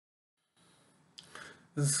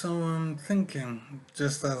So I'm thinking,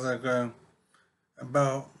 just as I go,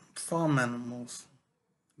 about farm animals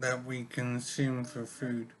that we consume for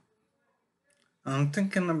food. I'm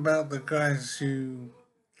thinking about the guys who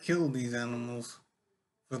kill these animals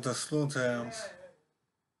for the slaughterhouse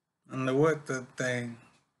and the work that they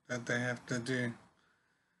have to do.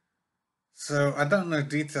 So I don't know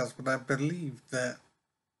details, but I believe that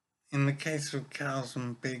in the case of cows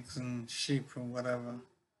and pigs and sheep or whatever,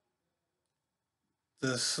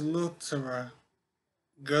 the slaughterer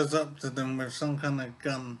goes up to them with some kind of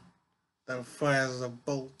gun that fires a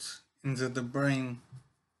bolt into the brain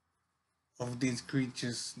of these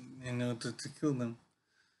creatures in order to kill them.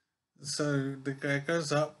 So the guy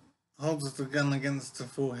goes up, holds the gun against the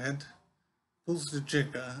forehead, pulls the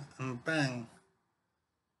trigger, and bang,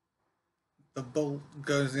 the bolt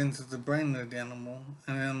goes into the brain of the animal,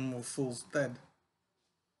 and the animal falls dead.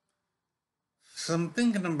 So I'm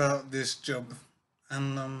thinking about this job,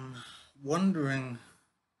 and I'm wondering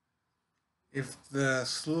if the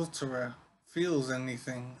slaughterer feels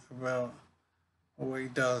anything about what he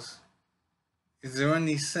does. Is there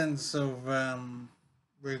any sense of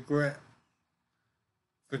regret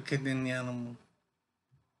for killing the animal?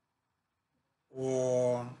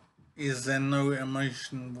 Or is there no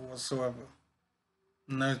emotion whatsoever?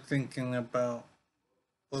 No thinking about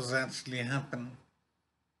what's actually happening?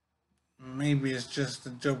 Maybe it's just a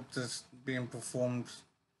job that's being performed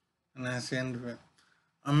and that's the end of it.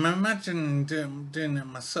 I'm imagining doing it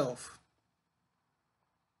myself,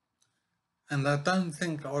 and I don't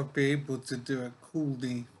think I would be able to do it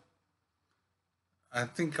coolly. I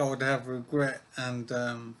think I would have regret, and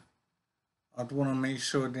I'd want to make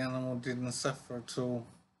sure the animal didn't suffer at all.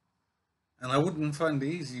 And I wouldn't find it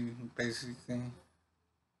easy, basically.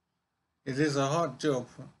 It is a hard job,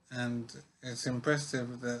 and it's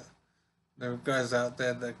impressive that there are guys out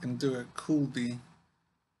there that can do it coolly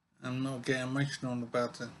and not get emotional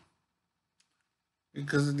about it.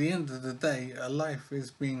 Because at the end of the day, a life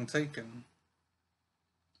is being taken.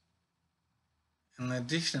 And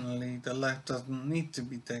additionally, the life doesn't need to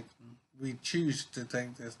be taken. We choose to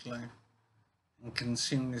take this life and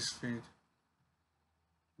consume this food.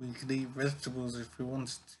 We could eat vegetables if we wanted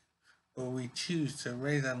to, but we choose to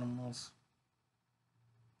raise animals,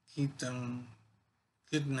 keep them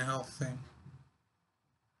good and healthy,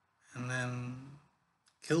 and then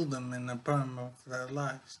kill them in the prime of their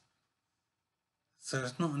lives. So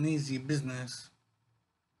it's not an easy business,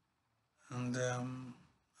 and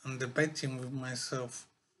I'm debating with myself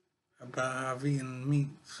about how I've eaten meat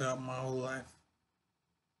throughout my whole life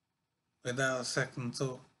without a second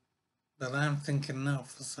thought. But I'm thinking now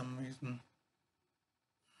for some reason.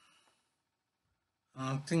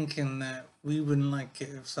 I'm thinking that we wouldn't like it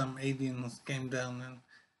if some aliens came down and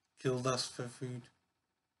killed us for food.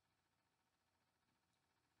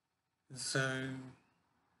 So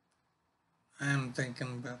I am thinking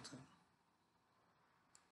about it.